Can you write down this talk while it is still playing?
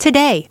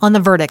Today on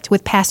The Verdict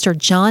with Pastor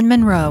John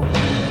Munro.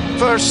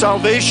 First,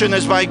 salvation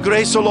is by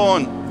grace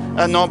alone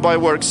and not by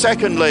works.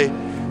 Secondly,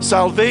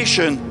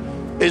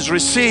 salvation is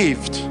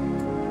received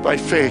by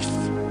faith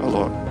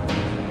alone.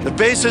 The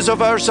basis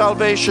of our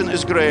salvation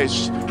is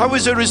grace. How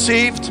is it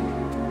received?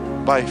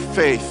 By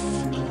faith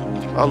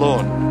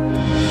alone.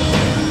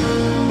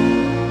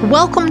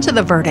 Welcome to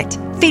The Verdict,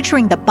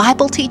 featuring the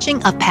Bible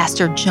teaching of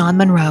Pastor John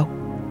Munro.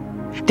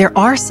 There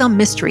are some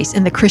mysteries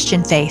in the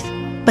Christian faith,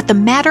 but the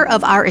matter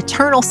of our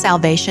eternal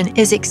salvation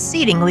is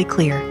exceedingly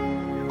clear.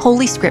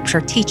 Holy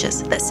Scripture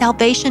teaches that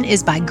salvation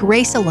is by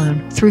grace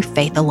alone, through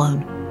faith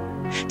alone.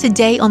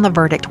 Today on The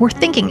Verdict, we're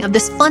thinking of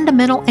this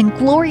fundamental and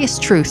glorious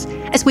truth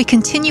as we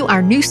continue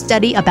our new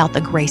study about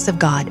the grace of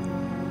God.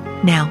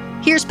 Now,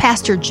 here's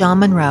Pastor John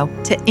Munro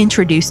to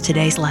introduce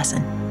today's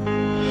lesson.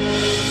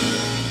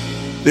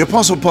 The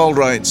Apostle Paul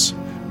writes,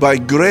 "By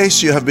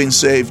grace you have been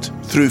saved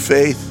through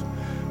faith,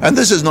 and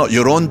this is not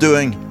your own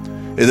doing.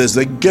 It is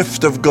the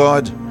gift of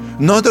God,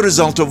 not a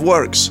result of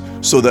works,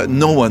 so that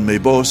no one may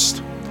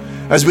boast."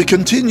 As we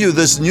continue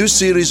this new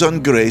series on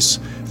grace,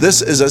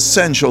 this is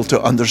essential to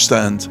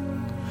understand.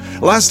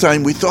 Last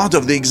time we thought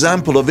of the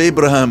example of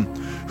Abraham,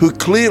 who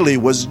clearly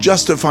was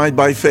justified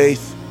by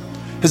faith.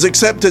 His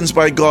acceptance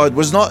by God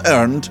was not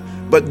earned,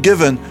 but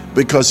given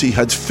because he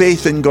had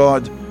faith in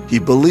God. He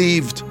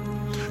believed.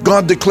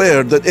 God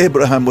declared that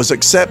Abraham was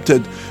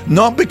accepted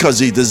not because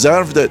he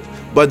deserved it,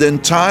 but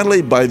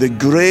entirely by the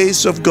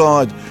grace of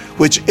God,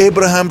 which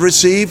Abraham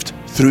received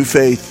through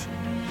faith.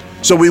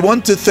 So we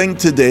want to think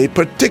today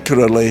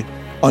particularly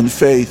on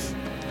faith.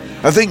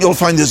 I think you'll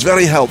find this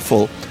very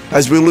helpful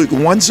as we look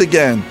once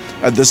again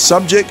at the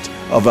subject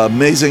of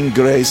amazing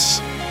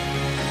grace.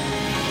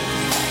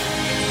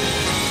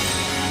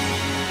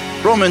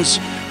 Romans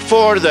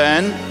 4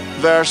 then,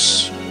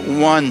 verse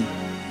 1.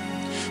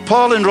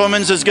 Paul in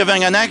Romans is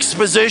giving an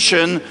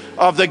exposition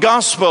of the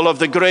gospel of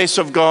the grace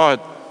of God.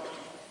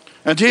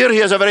 And here he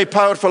has a very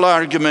powerful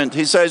argument.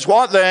 He says,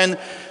 "What then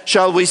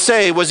shall we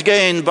say was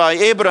gained by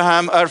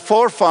Abraham, our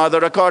forefather,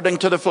 according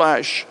to the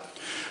flesh?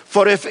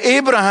 For if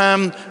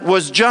Abraham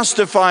was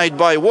justified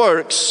by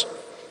works,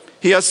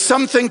 he has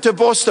something to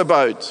boast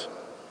about,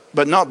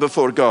 but not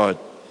before God.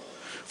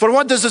 For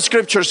what does the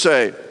scripture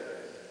say?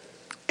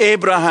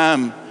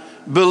 Abraham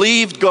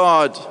believed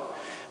God,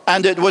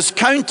 and it was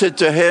counted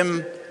to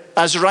him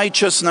as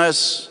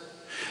righteousness.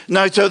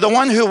 Now to the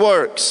one who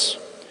works,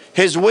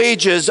 his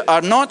wages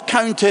are not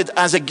counted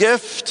as a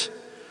gift,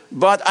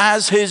 but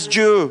as his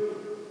due.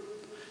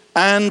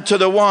 And to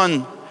the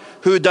one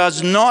who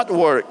does not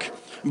work,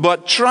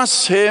 but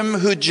trusts him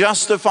who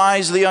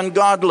justifies the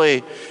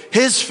ungodly,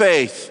 his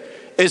faith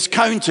is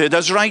counted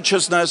as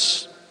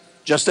righteousness.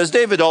 Just as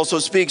David also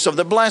speaks of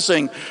the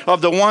blessing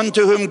of the one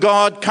to whom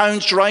God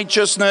counts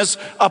righteousness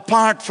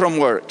apart from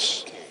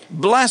works.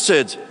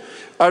 Blessed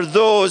are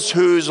those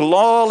whose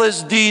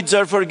lawless deeds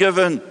are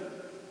forgiven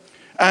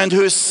and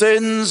whose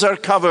sins are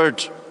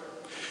covered.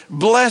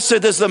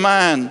 Blessed is the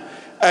man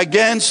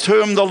against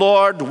whom the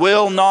Lord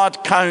will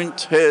not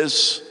count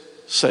his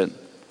sin."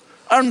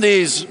 Aren't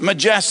these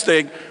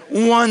majestic,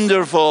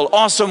 wonderful,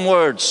 awesome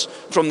words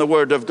from the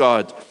Word of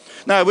God?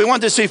 Now, we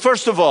want to see,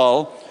 first of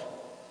all,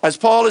 as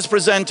Paul is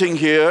presenting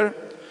here,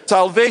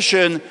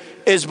 salvation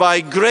is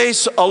by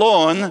grace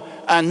alone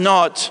and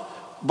not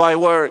by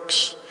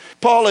works.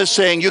 Paul is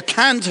saying you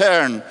can't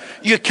earn,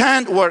 you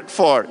can't work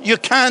for, you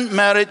can't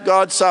merit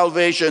God's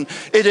salvation.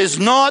 It is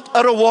not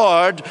a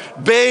reward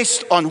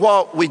based on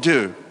what we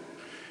do.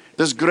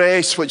 This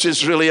grace, which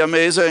is really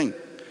amazing,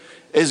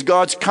 is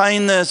God's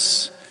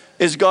kindness,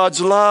 is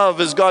God's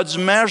love, is God's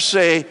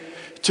mercy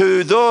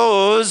to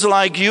those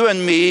like you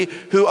and me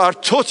who are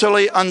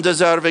totally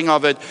undeserving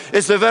of it.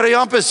 It's the very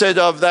opposite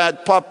of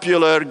that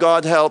popular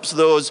God helps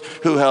those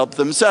who help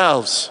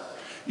themselves.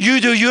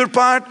 You do your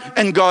part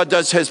and God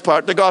does his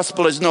part. The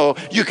gospel is no,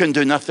 you can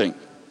do nothing.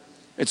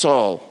 It's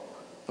all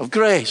of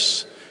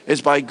grace. It's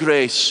by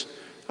grace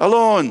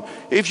alone.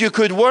 If you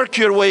could work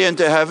your way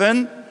into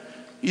heaven,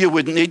 you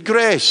wouldn't need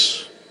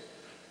grace.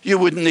 You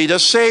wouldn't need a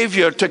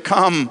Savior to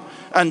come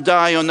and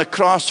die on the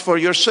cross for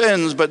your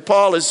sins. But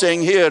Paul is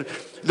saying here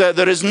that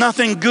there is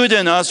nothing good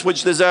in us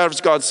which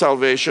deserves God's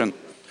salvation.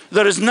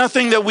 There is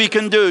nothing that we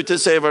can do to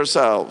save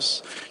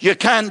ourselves. You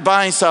can't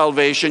buy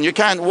salvation. You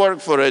can't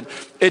work for it.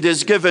 It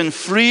is given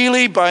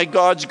freely by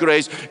God's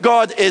grace.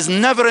 God is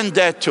never in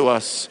debt to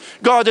us.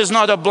 God is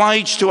not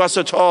obliged to us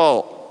at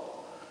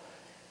all.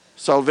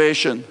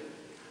 Salvation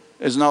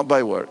is not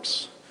by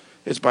works.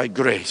 It's by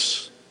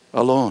grace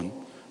alone.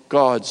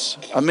 God's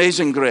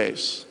amazing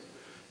grace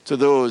to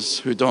those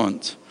who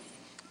don't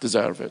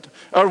deserve it.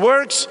 Our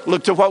works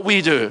look to what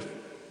we do.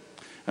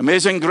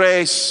 Amazing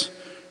grace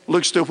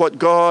looks to what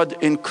God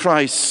in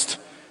Christ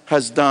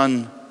has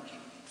done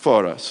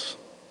for us.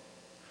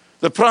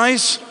 The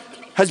price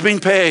has been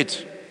paid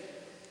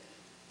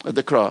at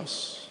the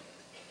cross.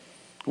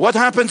 What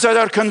happens at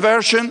our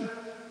conversion?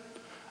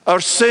 Our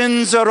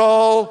sins are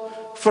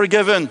all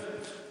forgiven.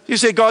 You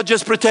say God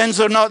just pretends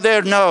they're not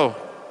there? No.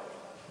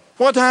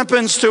 What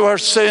happens to our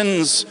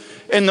sins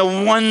in the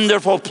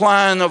wonderful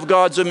plan of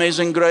God's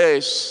amazing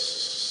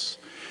grace.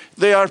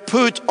 They are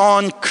put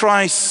on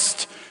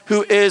Christ,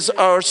 who is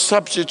our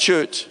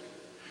substitute.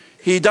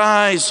 He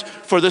dies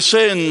for the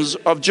sins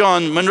of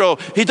John Munro.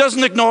 He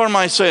doesn't ignore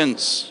my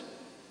sins,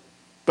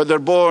 but they're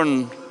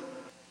borne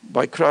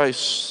by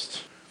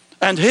Christ.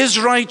 And his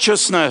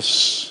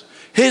righteousness,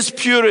 his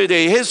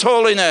purity, his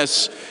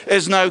holiness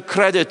is now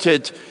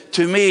credited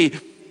to me.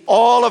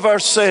 All of our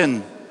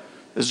sin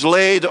is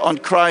laid on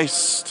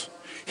Christ.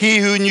 He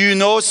who knew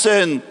no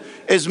sin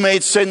is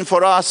made sin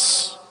for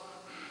us,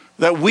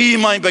 that we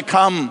might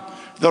become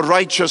the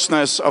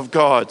righteousness of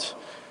God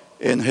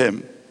in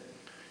him.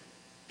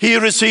 He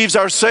receives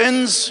our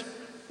sins,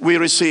 we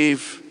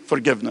receive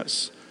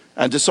forgiveness.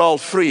 And it's all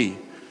free,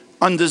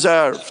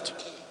 undeserved,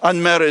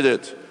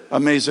 unmerited,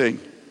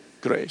 amazing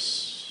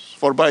grace.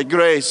 For by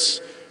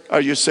grace are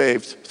you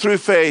saved, through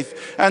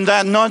faith, and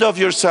that not of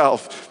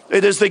yourself.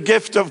 It is the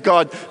gift of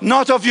God,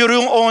 not of your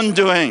own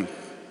doing,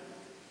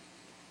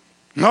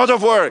 not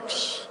of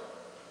works,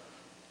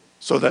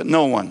 so that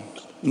no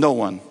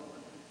one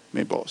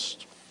may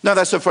boast. Now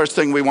that's the first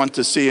thing we want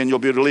to see, and you'll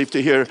be relieved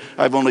to hear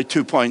I have only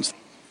 2 points.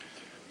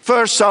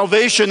 First,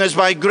 salvation is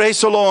by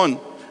grace alone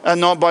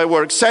and not by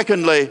works.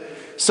 Secondly,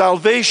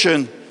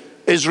 salvation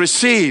is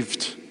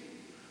received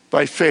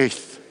by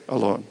faith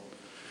alone.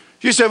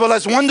 You say, well,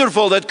 that's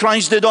wonderful that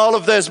Christ did all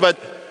of this, but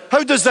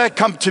how does that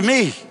come to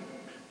me?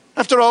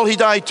 After all, he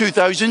died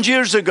 2,000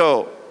 years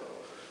ago.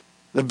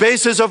 The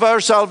basis of our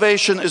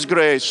salvation is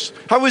grace.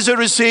 How is it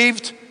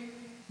received?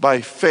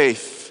 By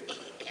faith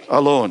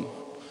alone.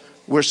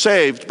 We're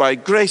saved by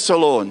grace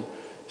alone,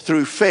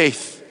 through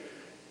faith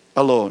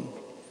alone.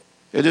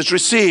 It is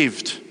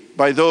received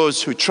by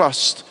those who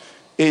trust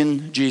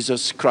in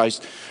Jesus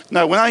Christ.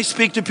 Now, when I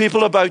speak to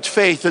people about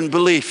faith and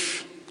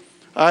belief,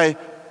 I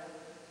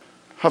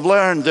have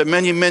learned that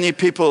many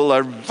people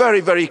are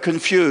very, very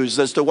confused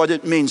as to what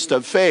it means to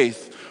have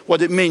faith,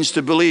 what it means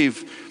to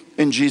believe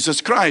in Jesus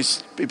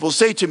Christ. People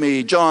say to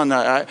me, John,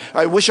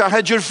 I wish I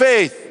had your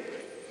faith.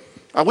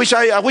 I wish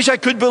I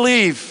could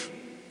believe.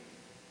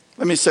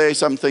 Let me say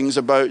some things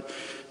about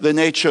the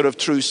nature of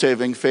true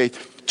saving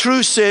faith.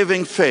 True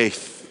saving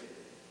faith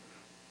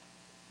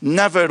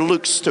never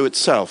looks to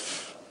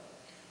itself.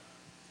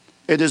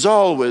 It is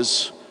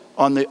always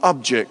on the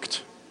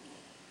object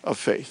of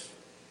faith.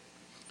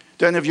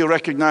 Do any of you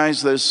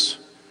recognize this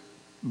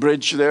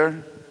bridge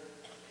there?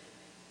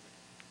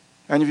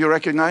 Any of you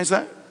recognize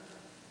that?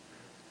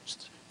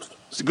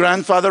 It's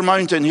Grandfather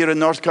Mountain here in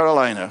North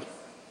Carolina.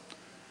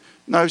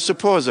 Now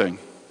supposing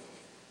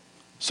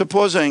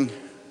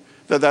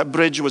that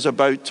bridge was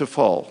about to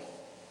fall,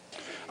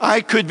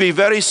 I could be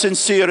very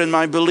sincere in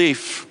my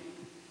belief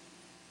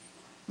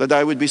that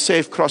I would be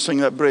safe crossing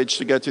that bridge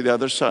to get to the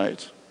other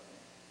side.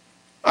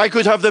 I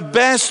could have the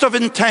best of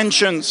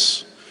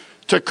intentions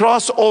to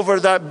cross over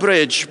that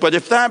bridge, but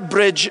if that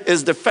bridge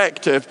is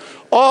defective,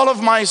 all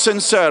of my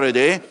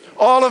sincerity,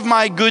 all of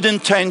my good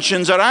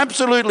intentions are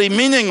absolutely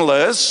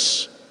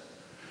meaningless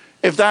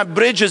if that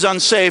bridge is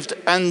unsafe,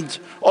 and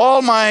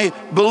all my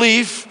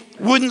belief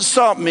wouldn't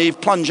stop me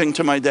plunging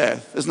to my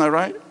death. Isn't that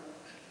right?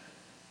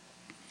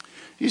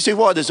 You see,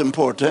 what is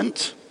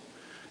important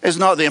is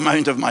not the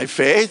amount of my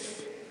faith.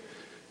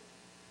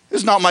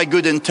 It's not my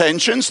good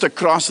intentions to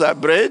cross that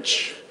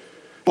bridge.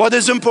 What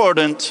is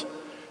important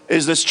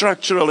is the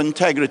structural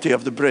integrity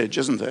of the bridge,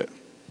 isn't it?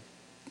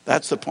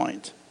 That's the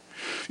point.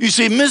 You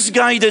see,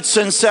 misguided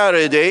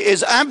sincerity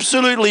is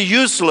absolutely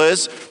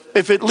useless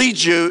if it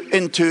leads you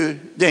into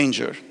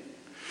danger.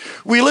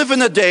 We live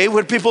in a day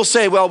where people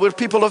say, well, we're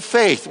people of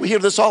faith. We hear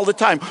this all the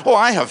time. Oh,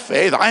 I have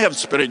faith. I have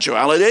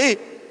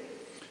spirituality.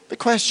 The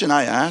question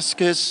I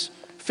ask is,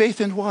 faith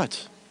in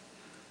what?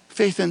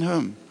 Faith in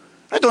whom?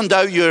 I don't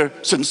doubt your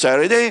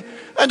sincerity.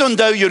 I don't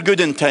doubt your good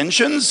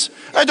intentions.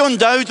 I don't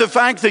doubt the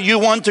fact that you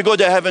want to go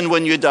to heaven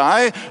when you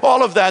die.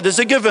 All of that is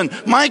a given.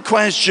 My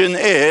question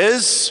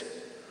is,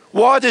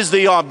 what is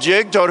the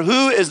object, or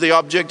who is the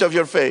object of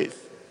your faith?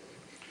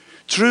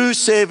 True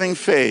saving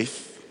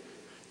faith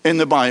in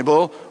the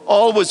Bible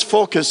always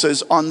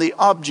focuses on the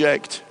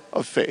object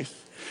of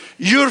faith.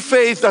 Your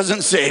faith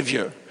doesn't save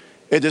you.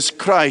 It is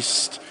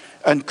Christ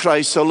and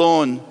Christ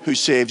alone who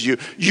saves you.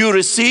 You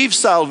receive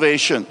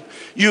salvation.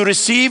 You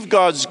receive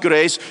God's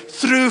grace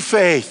through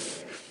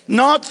faith.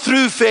 Not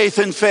through faith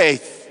in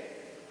faith,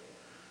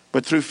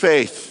 but through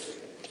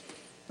faith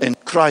in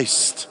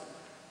Christ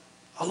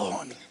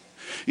alone.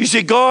 You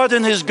see, God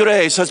in his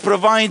grace has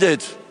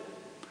provided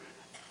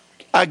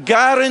a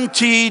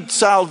guaranteed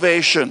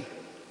salvation.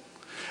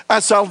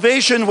 A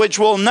salvation which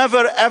will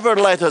never ever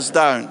let us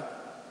down.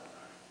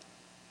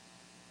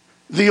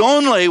 The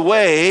only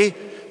way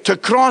to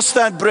cross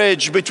that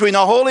bridge between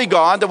a holy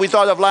God that we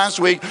thought of last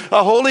week,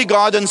 a holy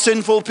God and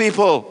sinful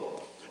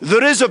people.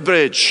 There is a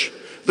bridge,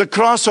 the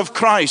cross of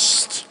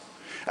Christ.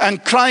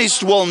 And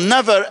Christ will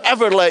never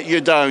ever let you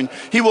down.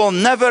 He will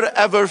never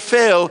ever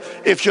fail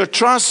if your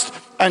trust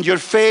and your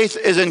faith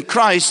is in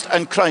Christ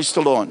and Christ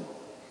alone.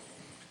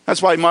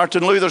 That's why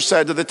Martin Luther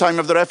said at the time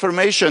of the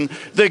Reformation,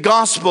 the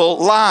gospel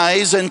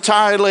lies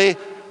entirely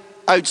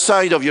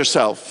outside of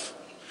yourself.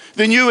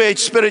 The New Age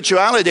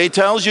spirituality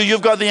tells you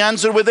you've got the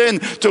answer within,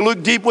 to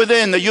look deep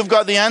within, that you've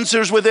got the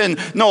answers within.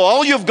 No,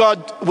 all you've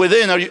got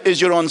within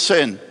is your own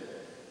sin.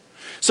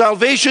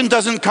 Salvation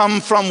doesn't come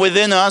from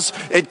within us.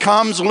 It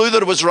comes,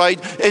 Luther was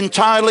right,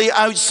 entirely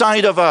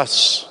outside of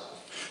us.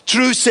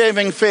 True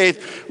saving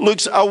faith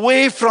looks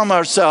away from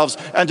ourselves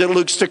and it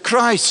looks to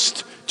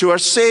Christ, to our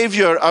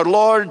Savior, our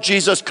Lord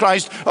Jesus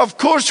Christ. Of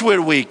course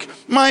we're weak.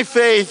 My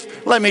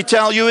faith, let me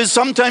tell you, is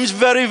sometimes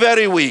very,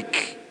 very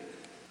weak.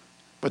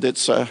 But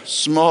it's a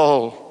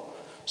small,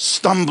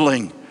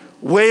 stumbling,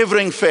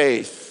 wavering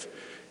faith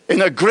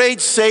in a great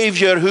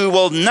Savior who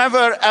will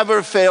never,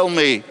 ever fail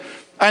me,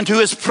 and who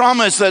has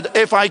promised that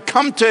if I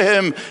come to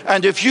him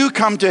and if you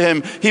come to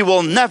him, he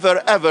will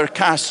never, ever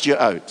cast you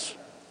out.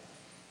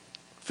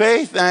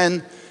 Faith,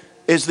 then,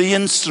 is the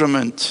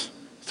instrument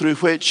through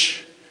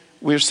which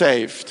we're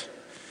saved.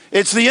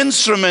 It's the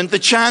instrument, the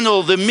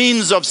channel, the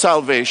means of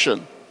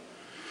salvation.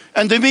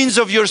 And the means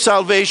of your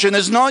salvation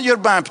is not your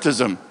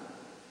baptism.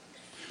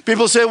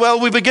 People say, well,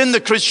 we begin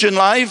the Christian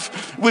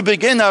life, we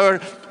begin our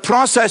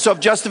process of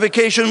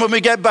justification when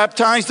we get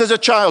baptized as a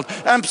child.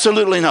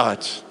 Absolutely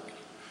not.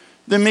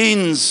 The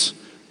means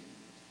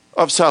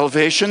of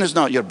salvation is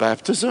not your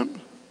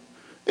baptism.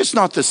 It's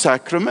not the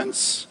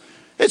sacraments.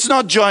 It's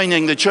not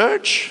joining the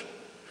church.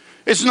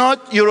 It's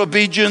not your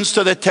obedience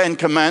to the 10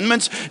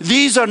 Commandments.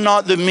 These are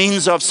not the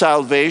means of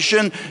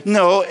salvation.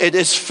 No, it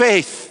is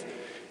faith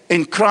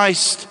in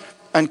Christ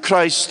and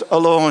Christ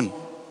alone.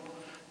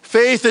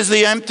 Faith is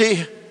the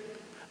empty,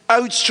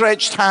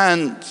 outstretched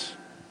hand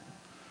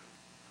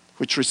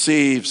which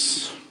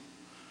receives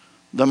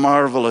the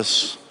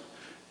marvelous,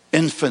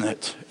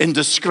 infinite,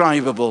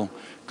 indescribable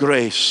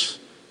grace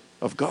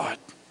of God.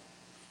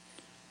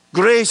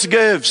 Grace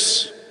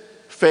gives,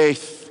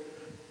 faith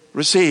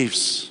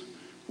receives.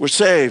 We're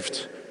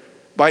saved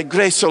by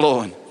grace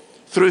alone,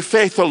 through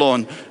faith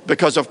alone,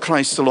 because of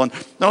Christ alone.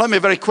 Now let me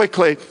very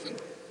quickly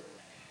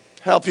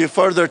help you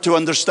further to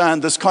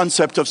understand this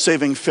concept of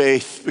saving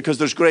faith, because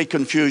there's great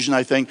confusion,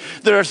 I think.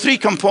 There are 3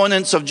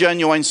 components of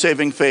genuine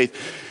saving faith.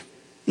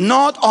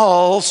 Not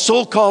all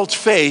so-called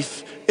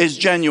faith is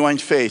genuine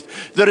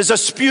faith. There is a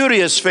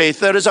spurious faith.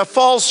 There is a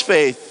false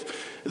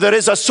faith. There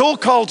is a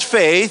so-called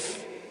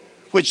faith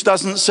which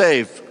doesn't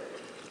save.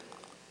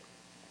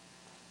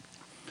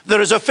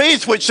 There is a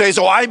faith which says,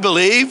 oh, I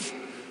believe,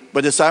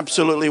 but it's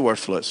absolutely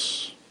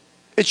worthless.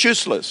 It's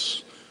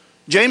useless.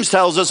 James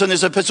tells us in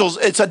his epistles,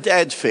 it's a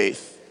dead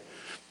faith.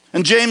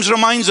 And James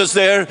reminds us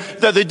there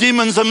that the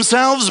demons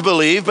themselves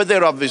believe, but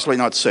they're obviously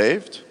not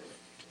saved.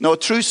 No,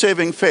 true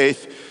saving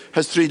faith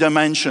has 3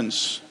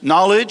 dimensions: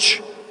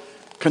 knowledge,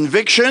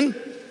 conviction,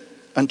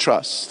 and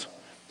trust.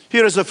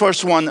 Here is the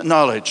first one,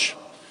 knowledge.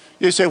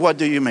 You say, what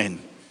do you mean?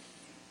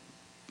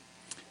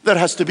 There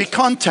has to be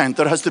content.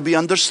 There has to be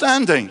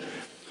understanding.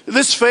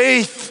 This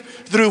faith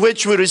through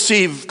which we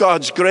receive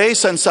God's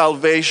grace and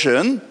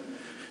salvation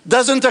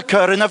doesn't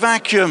occur in a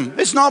vacuum.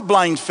 It's not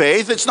blind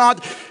faith. It's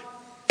not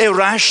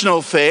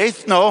irrational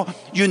faith. No,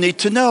 you need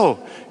to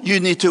know. You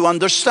need to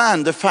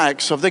understand the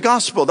facts of the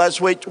gospel. That's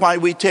why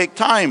we take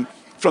time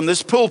from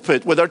this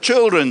pulpit with our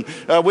children,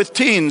 with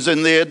teens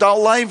in the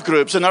adult life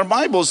groups, in our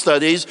Bible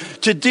studies,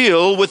 to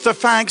deal with the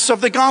facts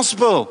of the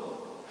gospel.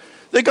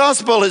 The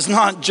gospel is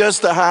not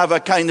just to have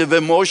a kind of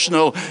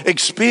emotional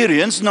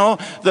experience. No,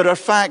 there are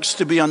facts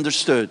to be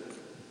understood.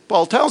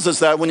 Paul tells us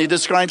that when he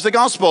describes the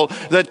gospel,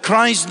 that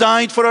Christ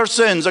died for our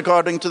sins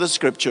according to the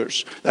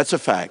scriptures. That's a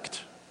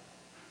fact.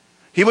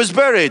 He was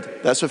buried.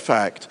 That's a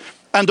fact.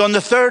 And on the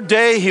 3rd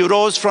day, he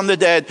rose from the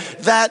dead.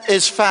 That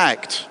is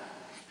fact.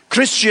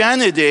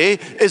 Christianity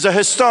is a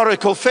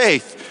historical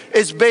faith.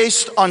 It's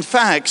based on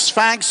facts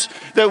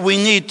that we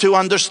need to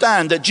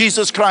understand. That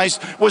Jesus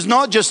Christ was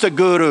not just a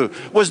guru,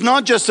 was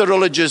not just a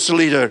religious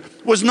leader,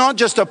 was not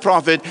just a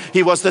prophet.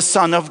 He was the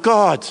Son of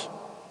God.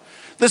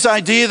 This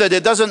idea that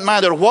it doesn't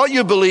matter what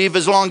you believe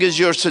as long as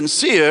you're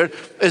sincere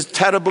is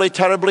terribly,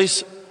 terribly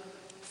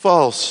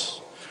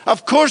false.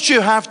 Of course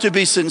you have to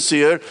be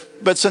sincere,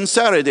 but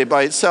sincerity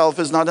by itself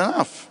is not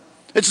enough.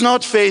 It's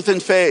not faith in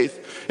faith.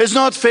 It's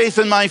not faith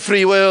in my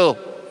free will.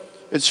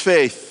 It's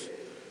faith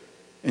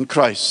in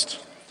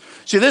Christ.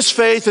 See, this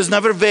faith is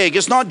never vague.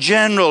 It's not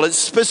general. It's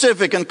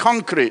specific and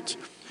concrete.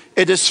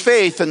 It is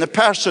faith in the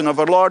person of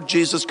our Lord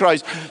Jesus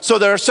Christ. So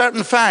there are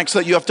certain facts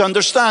that you have to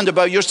understand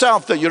about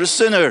yourself, that you're a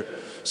sinner.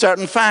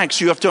 Certain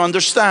facts you have to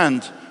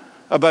understand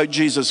about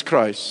Jesus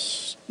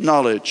Christ.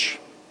 Knowledge.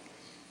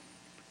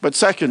 But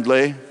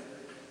secondly,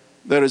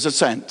 there is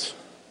assent.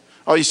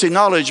 Oh, you see,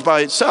 knowledge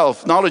by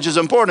itself, knowledge is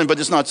important, but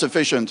it's not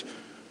sufficient.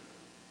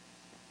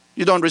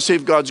 You don't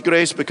receive God's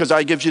grace because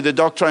I give you the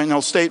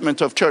doctrinal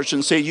statement of church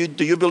and say,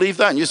 do you believe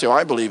that? And you say, oh,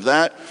 I believe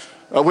that.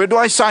 Where do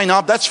I sign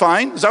up? That's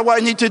fine. Is that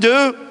what I need to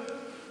do?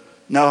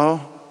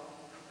 No.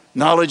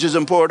 Knowledge is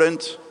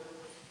important.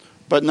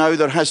 But now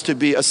there has to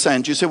be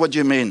assent. You say, what do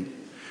you mean?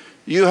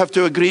 You have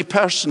to agree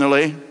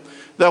personally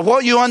that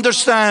what you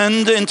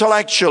understand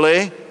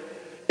intellectually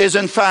is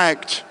in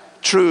fact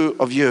true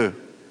of you.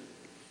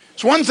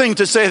 It's one thing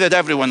to say that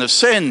everyone has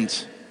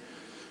sinned.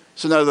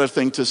 It's another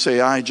thing to say,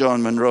 I,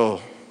 John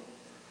Munro,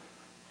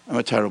 I'm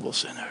a terrible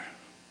sinner.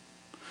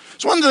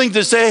 It's one thing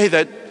to say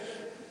that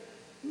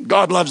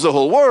God loves the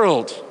whole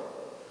world.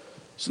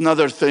 It's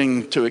another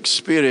thing to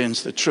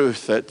experience the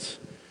truth that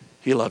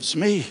he loves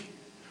me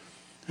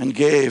and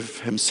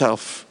gave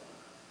himself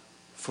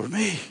for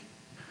me.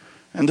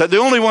 And that the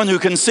only one who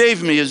can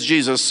save me is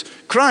Jesus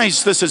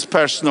Christ. This is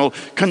personal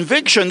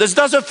conviction. This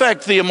does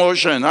affect the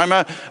emotion. I'm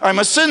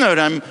a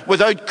sinner.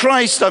 Without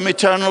Christ, I'm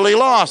eternally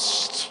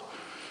lost.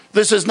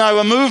 This is now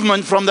a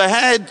movement from the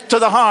head to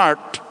the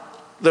heart.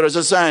 There is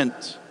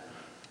ascent.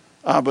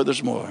 But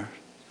there's more.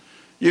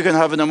 You can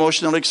have an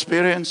emotional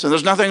experience, and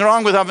there's nothing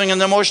wrong with having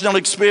an emotional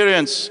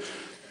experience.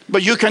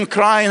 But you can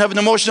cry and have an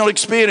emotional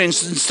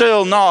experience and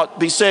still not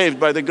be saved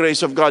by the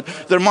grace of God.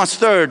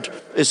 Third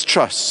is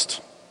trust.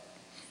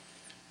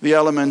 The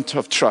element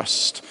of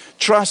trust.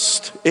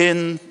 Trust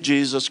in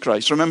Jesus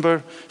Christ. Remember,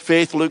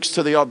 faith looks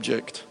to the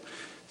object.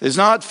 It's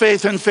not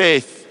faith in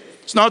faith.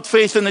 It's not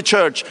faith in the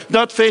church,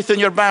 not faith in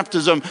your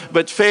baptism,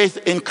 but faith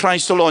in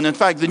Christ alone. In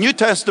fact, the New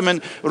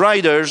Testament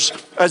writers,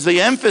 as they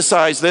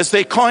emphasize this,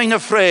 they coin a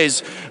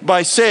phrase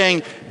by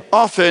saying,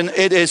 often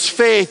it is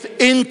faith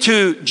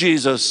into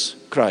Jesus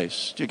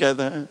Christ. Do you get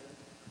that?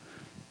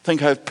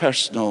 Think how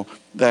personal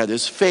that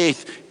is.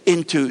 Faith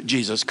into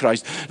Jesus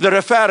Christ. They're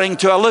referring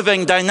to a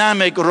living,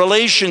 dynamic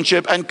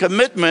relationship and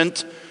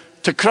commitment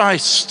to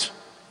Christ.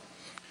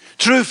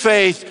 True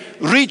faith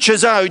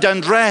reaches out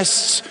and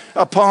rests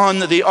upon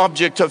the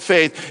object of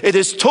faith. It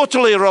is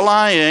totally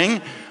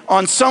relying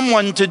on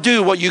someone to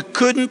do what you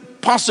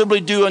couldn't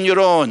possibly do on your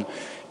own.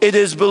 It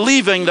is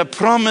believing the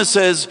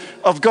promises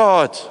of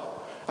God.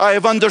 I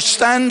have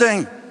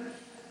understanding.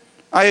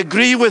 I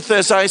agree with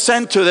this. I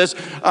assent to this.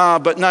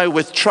 But now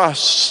with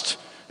trust,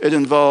 it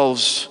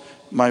involves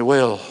my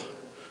will.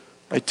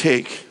 I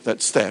take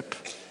that step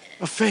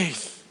of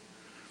faith.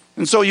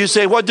 And so you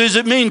say, what does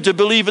it mean to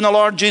believe in the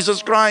Lord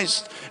Jesus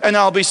Christ and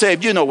I'll be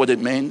saved? You know what it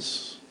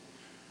means.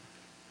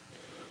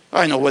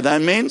 I know what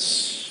that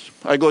means.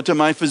 I go to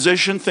my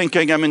physician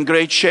thinking I'm in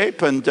great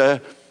shape,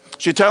 and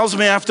she tells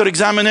me after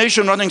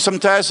examination, running some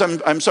tests,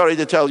 I'm sorry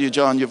to tell you,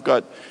 John, you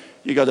got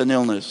an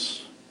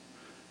illness.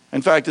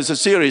 In fact, it's a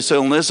serious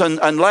illness, and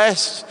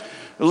unless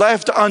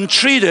left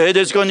untreated,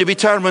 it's going to be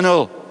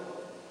terminal.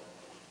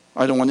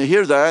 I don't want to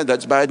hear that.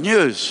 That's bad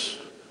news.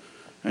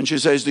 And she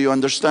says, do you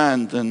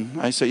understand? And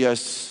I say,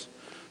 yes,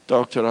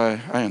 doctor,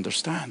 I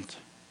understand.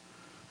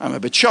 I'm a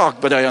bit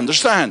shocked, but I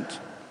understand.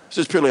 This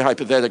is purely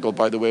hypothetical,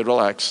 by the way,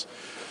 relax.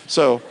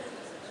 So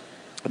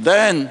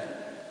then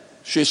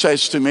she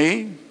says to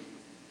me,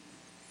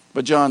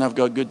 but John, I've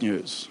got good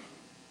news.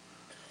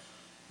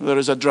 There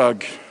is a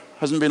drug,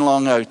 hasn't been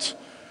long out,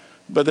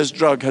 but this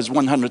drug has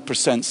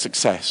 100%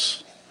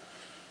 success.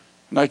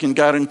 And I can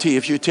guarantee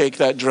if you take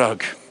that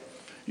drug,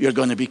 you're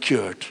going to be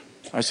cured.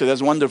 I say,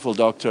 that's wonderful,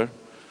 doctor.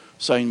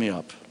 Sign me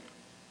up.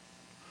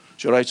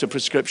 She writes a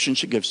prescription.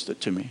 She gives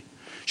it to me.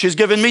 She's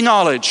given me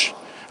knowledge.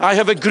 I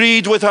have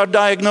agreed with her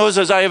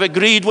diagnosis. I have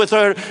agreed with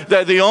her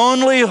that the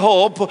only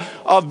hope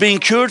of being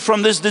cured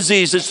from this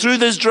disease is through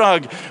this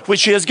drug,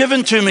 which she has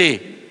given to me.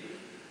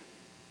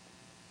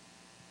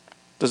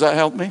 Does that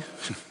help me?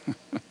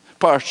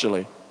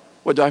 Partially.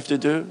 What do I have to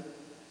do?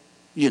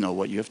 You know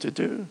what you have to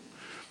do.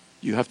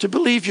 You have to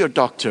believe your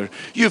doctor.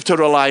 You have to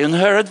rely on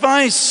her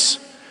advice.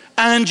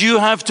 And you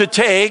have to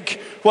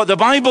take what the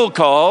Bible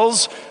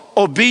calls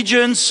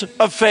obedience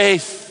of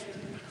faith.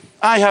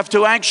 I have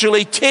to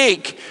actually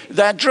take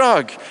that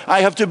drug.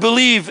 I have to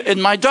believe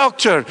in my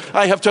doctor.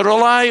 I have to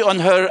rely on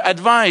her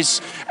advice.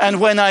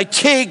 And when I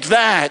take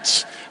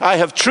that, I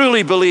have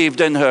truly believed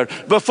in her.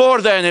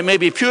 Before then, it may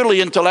be purely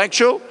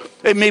intellectual.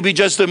 It may be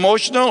just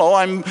emotional. Oh,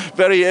 I'm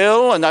very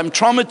ill and I'm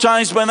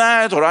traumatized by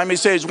that. Or I may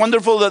say it's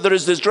wonderful that there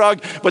is this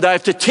drug, but I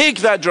have to take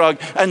that drug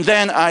and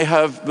then I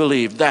have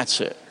believed. That's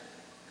it.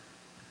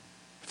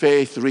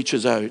 Faith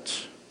reaches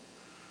out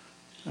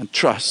and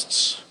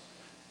trusts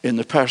in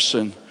the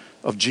person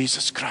of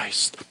Jesus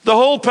Christ. The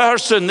whole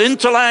person, the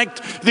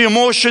intellect, the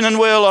emotion and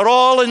will are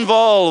all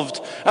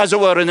involved, as it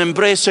were, in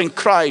embracing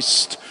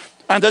Christ.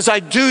 And as I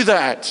do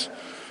that,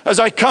 as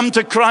I come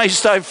to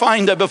Christ, I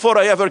find that before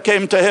I ever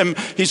came to him,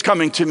 he's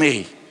coming to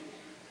me.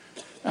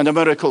 And a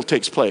miracle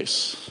takes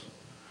place.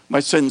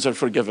 My sins are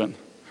forgiven.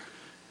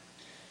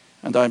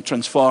 And I'm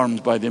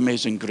transformed by the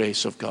amazing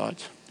grace of God.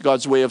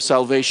 God's way of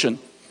salvation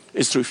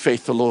is through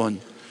faith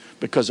alone,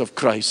 because of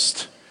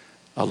Christ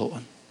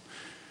alone.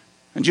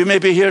 And you may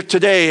be here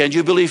today and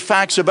you believe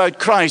facts about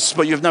Christ,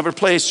 but you've never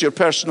placed your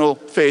personal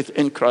faith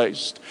in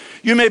Christ.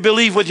 You may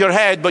believe with your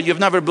head, but you've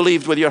never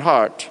believed with your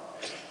heart.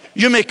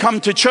 You may come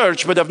to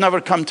church, but have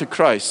never come to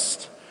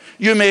Christ.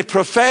 You may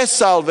profess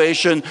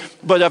salvation,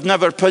 but have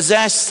never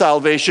possessed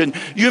salvation.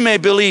 You may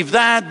believe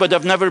that, but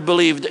have never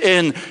believed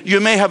in. You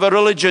may have a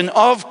religion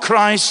of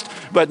Christ,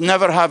 but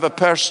never have a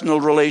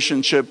personal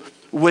relationship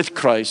with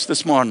Christ.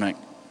 This morning,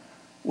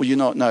 will you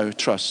not now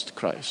trust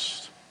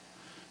Christ?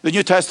 The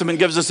New Testament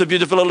gives us a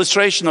beautiful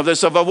illustration of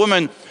this, of a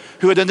woman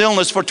who had an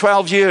illness for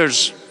 12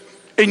 years,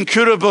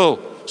 incurable,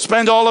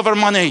 spent all of her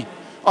money,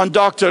 on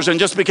doctors and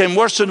just became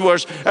worse and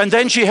worse. And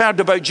then she heard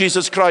about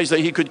Jesus Christ, that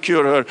he could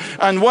cure her.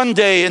 And one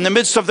day, in the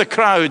midst of the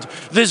crowd,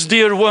 this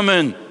dear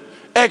woman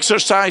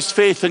exercised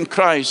faith in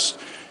Christ.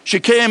 She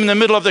came in the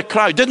middle of the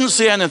crowd, didn't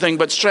say anything,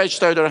 but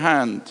stretched out her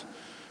hand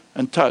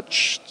and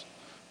touched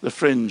the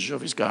fringe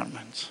of his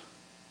garment.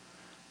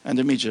 And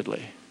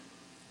immediately,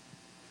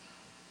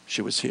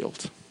 she was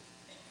healed.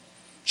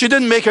 She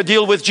didn't make a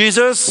deal with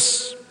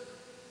Jesus.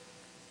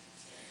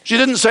 She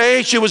didn't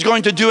say she was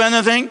going to do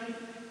anything.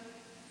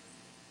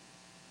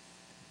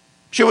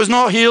 She was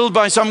not healed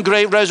by some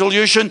great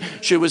resolution.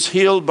 She was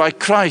healed by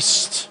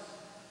Christ.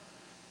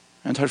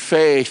 And her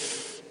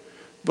faith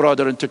brought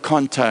her into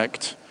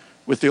contact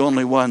with the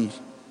only one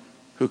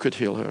who could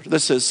heal her.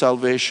 This is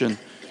salvation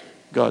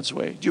God's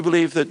way. Do you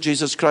believe that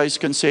Jesus Christ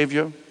can save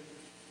you?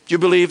 Do you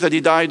believe that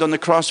he died on the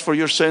cross for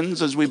your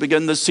sins? As we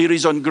begin this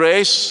series on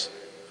grace,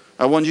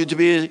 I want you to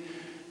be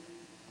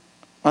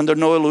under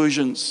no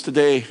illusions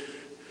today.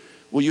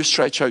 Will you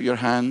stretch out your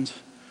hand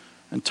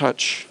and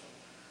touch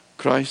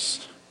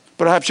Christ?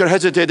 Perhaps you're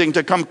hesitating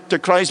to come to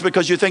Christ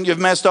because you think you've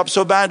messed up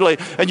so badly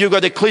and you've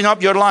got to clean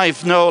up your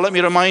life. No, let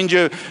me remind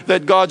you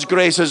that God's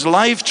grace is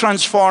life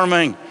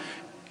transforming.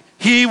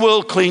 He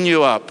will clean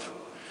you up.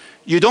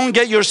 You don't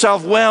get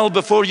yourself well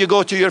before you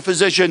go to your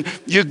physician.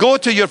 You go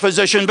to your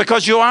physician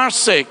because you are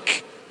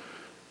sick.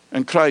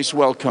 And Christ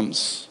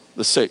welcomes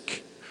the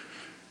sick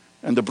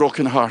and the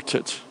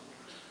brokenhearted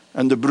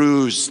and the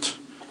bruised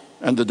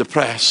and the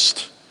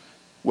depressed.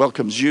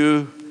 Welcomes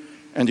you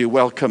and he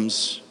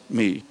welcomes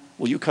me.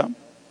 Will you come?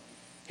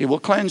 He will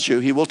cleanse you.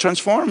 He will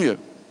transform you.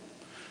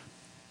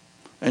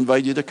 I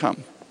invite you to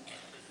come.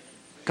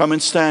 Come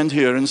and stand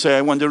here and say,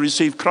 I want to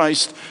receive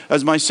Christ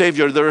as my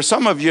Savior. There are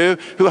some of you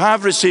who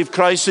have received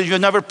Christ and you've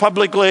never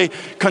publicly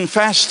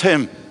confessed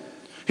him.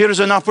 Here is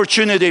an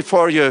opportunity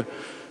for you.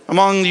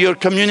 Among your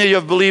community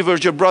of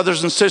believers, your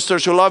brothers and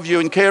sisters who love you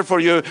and care for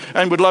you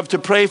and would love to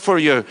pray for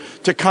you,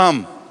 to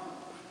come.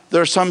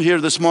 There are some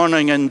here this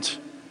morning, and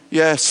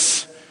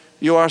yes,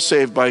 you are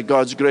saved by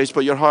God's grace,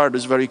 but your heart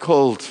is very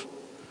cold.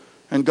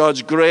 And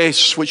God's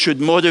grace, which should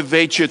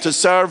motivate you to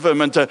serve him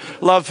and to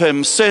love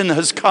him, sin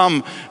has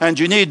come, and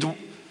you need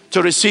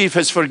to receive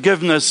his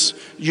forgiveness.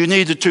 You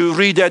need to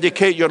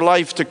rededicate your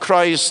life to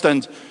Christ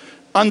and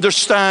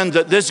understand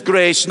that this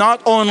grace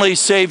not only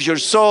saves your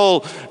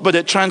soul, but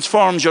it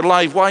transforms your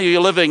life. Why are you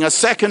living a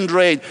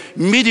second-rate,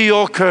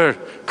 mediocre,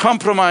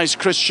 compromised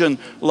Christian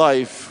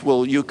life?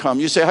 Will you come?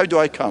 You say, how do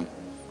I come?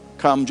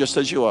 Come just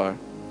as you are,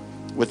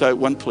 without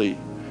one plea,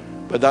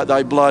 but that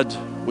thy blood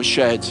was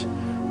shed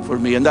for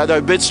me, and that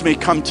thou bidst me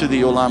come to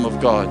thee, O Lamb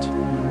of God.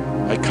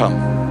 I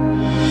come.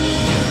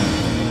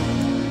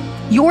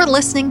 You're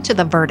listening to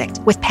The Verdict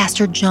with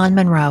Pastor John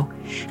Munro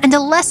and a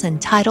lesson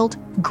titled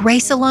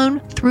Grace Alone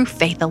Through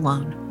Faith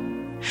Alone.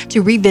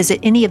 To revisit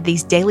any of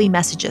these daily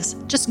messages,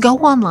 just go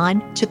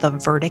online to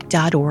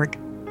theverdict.org.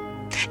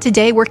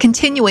 Today we're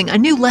continuing a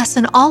new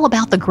lesson all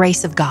about the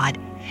grace of God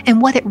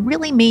and what it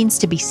really means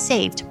to be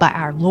saved by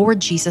our Lord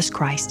Jesus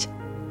Christ.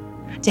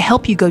 To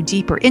help you go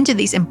deeper into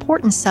these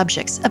important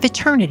subjects of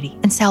eternity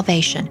and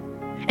salvation,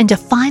 and to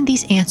find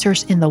these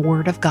answers in the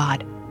Word of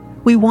God,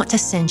 we want to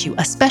send you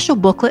a special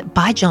booklet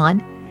by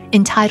John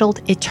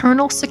entitled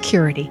Eternal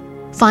Security,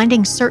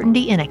 Finding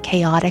Certainty in a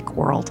Chaotic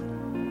World.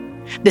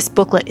 This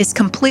booklet is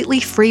completely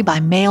free by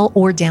mail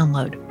or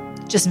download.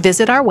 Just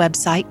visit our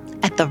website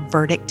at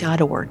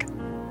theverdict.org.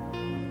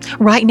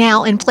 Right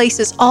now, in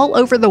places all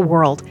over the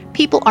world,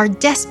 people are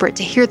desperate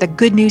to hear the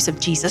good news of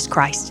Jesus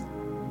Christ.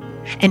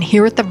 And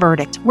here at The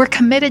Verdict, we're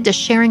committed to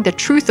sharing the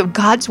truth of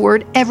God's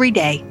Word every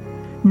day,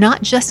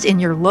 not just in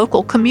your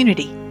local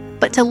community,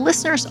 but to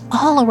listeners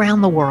all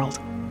around the world.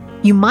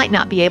 You might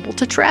not be able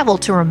to travel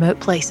to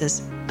remote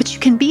places, but you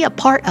can be a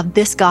part of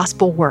this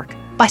gospel work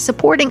by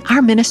supporting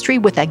our ministry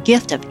with a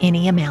gift of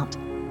any amount.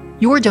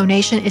 Your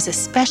donation is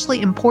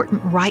especially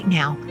important right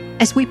now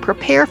as we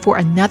prepare for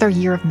another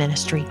year of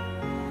ministry.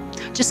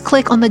 Just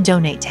click on the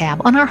Donate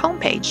tab on our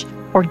homepage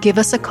or give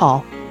us a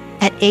call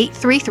at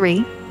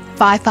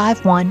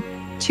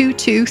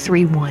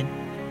 833-551-2231.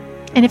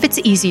 And if it's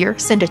easier,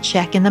 send a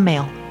check in the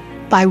mail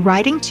by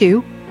writing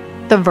to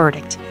The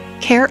Verdict,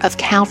 care of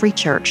Calvary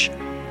Church,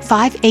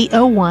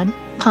 5801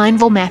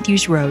 Pineville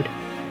Matthews Road,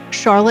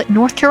 Charlotte,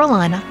 North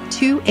Carolina,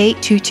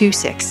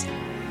 28226.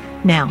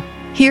 Now,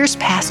 here's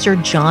Pastor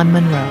John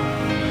Munro.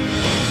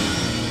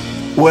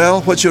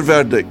 Well, what's your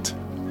verdict?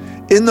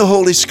 In the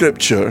Holy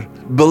Scripture,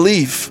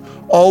 belief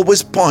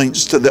always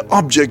points to the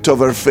object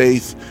of our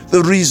faith,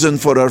 the reason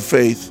for our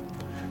faith.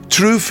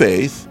 True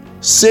faith,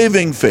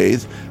 saving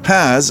faith,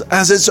 has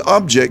as its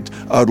object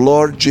our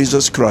Lord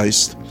Jesus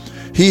Christ.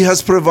 He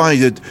has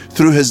provided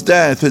through his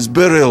death, his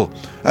burial,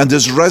 and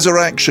his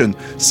resurrection,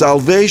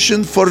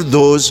 salvation for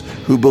those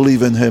who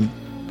believe in him.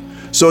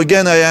 So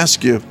again, I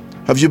ask you,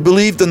 have you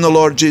believed in the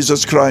Lord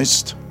Jesus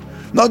Christ?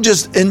 Not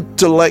just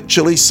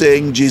intellectually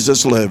saying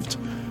Jesus lived,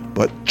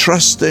 but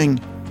trusting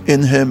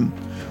in him,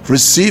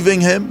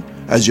 receiving him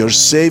as your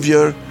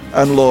Savior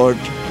and Lord.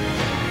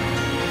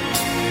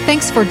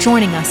 Thanks for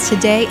joining us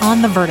today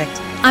on The Verdict.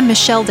 I'm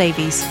Michelle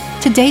Davies.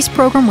 Today's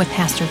program with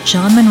Pastor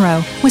John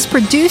Munro was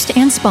produced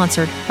and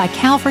sponsored by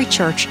Calvary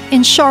Church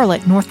in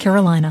Charlotte, North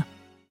Carolina.